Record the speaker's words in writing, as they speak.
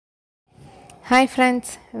Hi friends,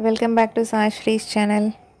 welcome back to Sashri's channel.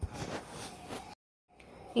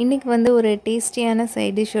 இன்னைக்கு ஒரு டேஸ்டியான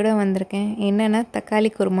சைட் டிஷ்ஷோட வந்திருக்கேன். என்னன்னா தக்காளி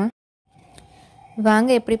குருமா. வாங்க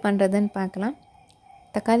எப்படி பண்றதுன்னு பார்க்கலாம்.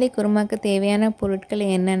 தக்காளி குருமாக்கு தேவையான பொருட்கள்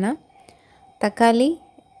என்னன்னா தக்காளி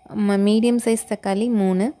மீடியம் சைஸ் தக்காளி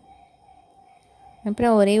 3,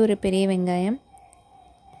 அப்புறம் ஒரே ஒரு பெரிய வெங்காயம்,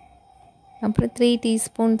 அப்புறம் 3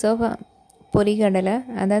 டீஸ்பூன்ஸ் ஆஃப் பொரிகடலை,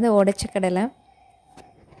 அதாவது உடைச்ச கடலை,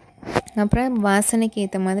 அப்புறம் வாசனைக்கு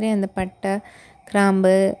ஏற்ற மாதிரி அந்த பட்டை,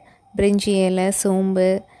 கிராம்பு, பிரிஞ்சி இலை, சோம்பு,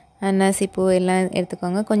 அன்னாசிப்பூ எல்லாம்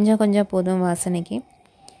எடுத்துக்கோங்க. கொஞ்சம் கொஞ்சம் போதும் வாசனைக்கு.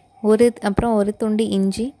 அப்புறம் ஒரு துண்டு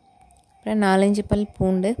இஞ்சி, அப்புறம் 4-5 பல்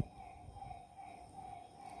பூண்டு,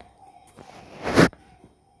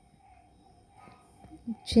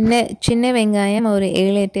 சின்ன வெங்காயம் ஒரு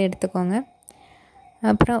 7-8 எடுத்துக்கோங்க.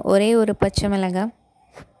 அப்புறம் ஒரே ஒரு பச்சை மிளகாய்,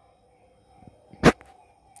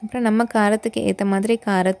 அப்புறம் நம்ம காரத்துக்கு ஏற்ற மாதிரி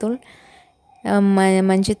காரத்தூள்,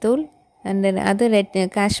 மஞ்சத்தூள், அது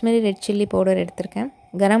காஷ்மீரி ரெட் சில்லி பவுடர் எடுத்திருக்கேன்.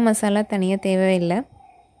 கரம் மசாலா தனியாக தேவையில்லை.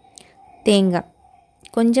 தேங்காய்,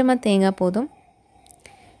 கொஞ்சமாக தேங்காய் போதும்.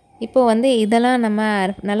 இப்போது இதெல்லாம் நம்ம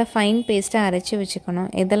நல்லா ஃபைன் பேஸ்ட்டாக அரைச்சி வச்சுக்கணும்.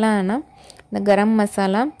 இதெல்லாம்னா இந்த கரம்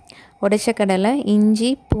மசாலா, உடைச்ச கடலை, இஞ்சி,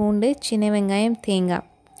 பூண்டு, சின்ன வெங்காயம், தேங்காய்,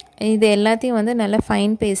 இது எல்லாத்தையும் நல்லா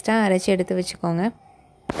ஃபைன் பேஸ்ட்டாக அரைச்சி எடுத்து வச்சுக்கோங்க.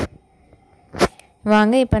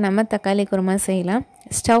 வாங்க இப்போ நம்ம தக்காளி குருமா செய்யலாம்.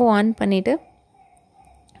 ஸ்டவ் ஆன் பண்ணிவிட்டு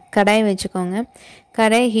கடாய் வச்சுக்கோங்க.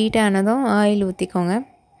 கடாய் ஹீட் ஆனதும் ஆயில் ஊற்றிக்கோங்க.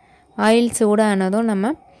 ஆயில் சூடானதும்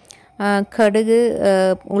நம்ம கடுகு,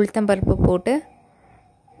 உளுத்தம்பருப்பு போட்டு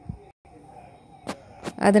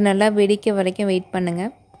அது நல்லா வெடிக்க வரைக்கும் வெயிட்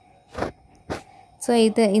பண்ணுங்கள். ஸோ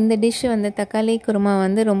இந்த டிஷ்ஷு தக்காளி குருமா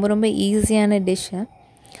ரொம்ப ரொம்ப ஈஸியான டிஷ்ஷு.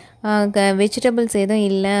 வெஜிடபிள்ஸ் எதுவும்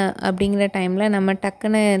இல்லை அப்படிங்கிற டைமில் நம்ம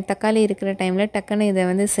டக்குன்னு தக்காளி இருக்கிற டைமில் டக்குன்னு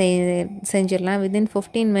இதை செஞ்சிடலாம். வித்தின்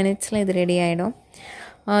 15 மினிட்ஸில் இது ரெடி ஆகிடும்.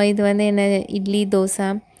 இது என்ன இட்லி, தோசை,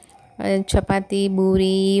 சப்பாத்தி,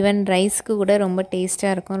 பூரி, ஈவன் ரைஸ்க்கு கூட ரொம்ப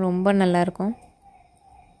டேஸ்ட்டாக இருக்கும். ரொம்ப நல்லாயிருக்கும்.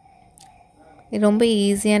 இது ரொம்ப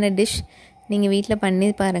ஈஸியான டிஷ். நீங்கள் வீட்டில்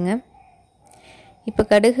பண்ணி பாருங்கள். இப்போ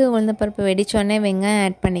கடுகு, உளுந்தப்பருப்பு வெடித்தோடனே வெங்காயம்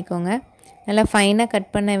ஆட் பண்ணிக்கோங்க. நல்லா ஃபைனாக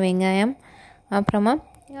கட் பண்ண வெங்காயம், அப்புறமா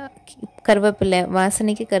கருவேப்பிலை,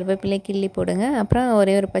 வாசனைக்கு கருவேப்பிலை கிள்ளி போடுங்க. அப்புறம்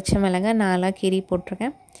ஒரே ஒரு பச்சை மிளகாய் 4 கீறி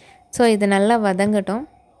போட்டிருக்கேன். ஸோ இது நல்லா வதங்கட்டும்.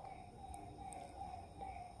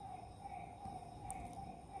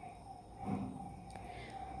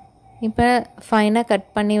 இப்போ ஃபைனாக கட்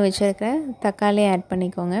பண்ணி வச்சுருக்கிற தக்காளி ஆட்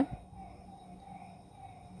பண்ணிக்கோங்க.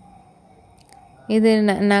 இது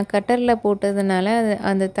நான் கட்டரில் போட்டதுனால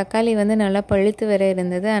அந்த தக்காளி நல்லா பழுத்து வர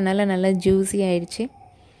இருந்தது. அதனால் நல்லா ஜூஸி ஆயிடுச்சு.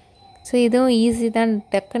 ஸோ இதுவும் ஈஸி தான்,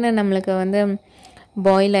 டக்குன்னு நம்மளுக்கு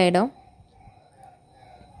பாயில் ஆகிடும்.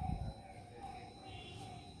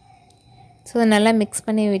 ஸோ நல்லா மிக்ஸ்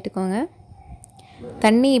பண்ணி விட்டுக்கோங்க.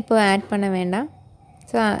 தண்ணி இப்போ ஆட் பண்ண வேண்டாம்.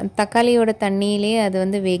 ஸோ தக்காளியோட தண்ணியிலே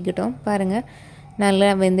அது வேகட்டும். பாருங்கள்,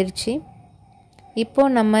 நல்லா வெந்துடுச்சு.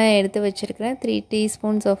 இப்போது நம்ம எடுத்து வச்சுருக்கிற 2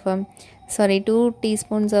 teaspoons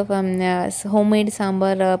of homemade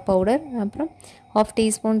sambar powder, அப்புறம் 1/2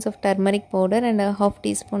 teaspoons of turmeric powder and 1/2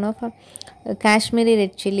 teaspoon of Kashmiri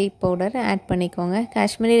red chilli powder add பண்ணிக்கோங்க.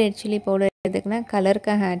 காஷ்மீரி ரெட் சில்லி பவுடர் எதுக்குன்னா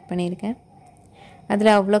கலருக்காக ஆட் பண்ணியிருக்கேன்.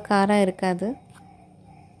 அதில் அவ்வளோ காரம் இருக்காது.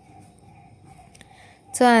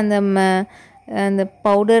 ஸோ அந்த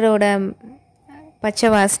பவுடரோட பச்சை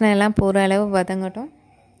வாசனை எல்லாம் போகிற அளவு வதங்கட்டும்.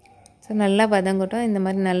 ஸோ நல்லா வதங்கட்டும். இந்த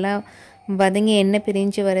மாதிரி நல்லா வதங்கி எண்ணெய்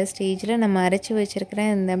பிரிஞ்சு வர ஸ்டேஜில் நம்ம அரைச்சி வச்சுருக்கிற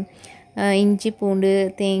இந்த இஞ்சி, பூண்டு,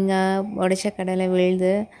 தேங்காய், உடைச்ச கடலை,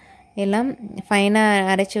 விழுது எல்லாம் ஃபைனாக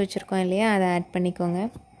அரைச்சி வச்சுருக்கோம் இல்லையா, அதை ஆட் பண்ணிக்கோங்க.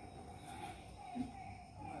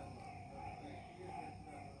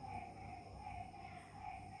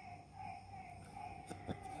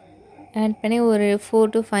 ஆட் பண்ணி ஒரு 4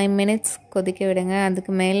 to 5 மினிட்ஸ் கொதிக்க விடுங்க.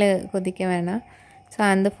 அதுக்கு மேலே கொதிக்க வேணாம். ஸோ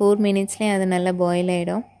அந்த 4 மினிட்ஸ்லேயே அது நல்லா பாயில்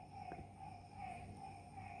ஆகிடும்.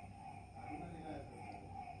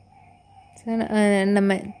 ஸோ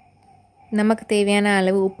நமக்கு தேவையான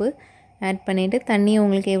அளவு உப்பு ஆட் பண்ணிவிட்டு தண்ணி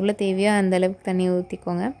உங்களுக்கு எவ்வளோ தேவையோ அந்த அளவுக்கு தண்ணி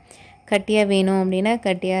ஊற்றிக்கோங்க. கட்டியாக வேணும் அப்படின்னா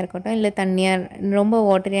கட்டியாக இருக்கட்டும், இல்லை தண்ணியாக ரொம்ப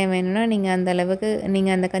வாட்டரியாக வேணும்னா நீங்கள் அந்த அளவுக்கு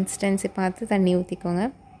அந்த கன்சிஸ்டன்சி பார்த்து தண்ணி ஊற்றிக்கோங்க.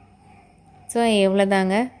 ஸோ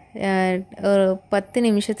எவ்வளோதாங்க, ஒரு 10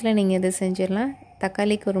 நிமிஷத்தில் நீங்கள் இதை செஞ்சிடலாம்.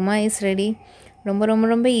 தக்காளி குருமா இஸ் ரெடி. ரொம்ப ரொம்ப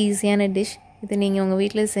ரொம்ப ஈஸியான டிஷ். இது நீங்கள் உங்கள்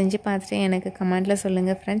வீட்டில் செஞ்சு பார்த்துட்டு எனக்கு கமெண்ட்டில்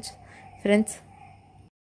சொல்லுங்கள் ஃப்ரெண்ட்ஸ்.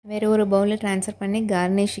 வேறு ஒரு பவுலில் ட்ரான்ஸ்ஃபர் பண்ணி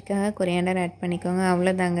கார்னிஷுக்காக கொரியாண்டர் ஆட் பண்ணிக்கோங்க.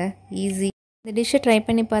 அவ்வளோதாங்க, ஈஸி. இந்த டிஷ்ஷை ட்ரை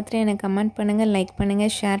பண்ணி பார்த்துட்டு எனக்கு கமெண்ட் பண்ணுங்கள், லைக்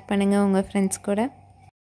பண்ணுங்கள், ஷேர் பண்ணுங்கள் உங்கள் ஃப்ரெண்ட்ஸ் கூட.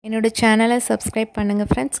 என்னோடய சேனலை சப்ஸ்கிரைப் பண்ணுங்கள்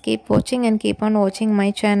ஃப்ரெண்ட்ஸ். கீப் வாட்சிங் அண்ட் கீப் ஆன் வாட்சிங் மை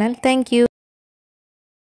சேனல். தேங்க்யூ.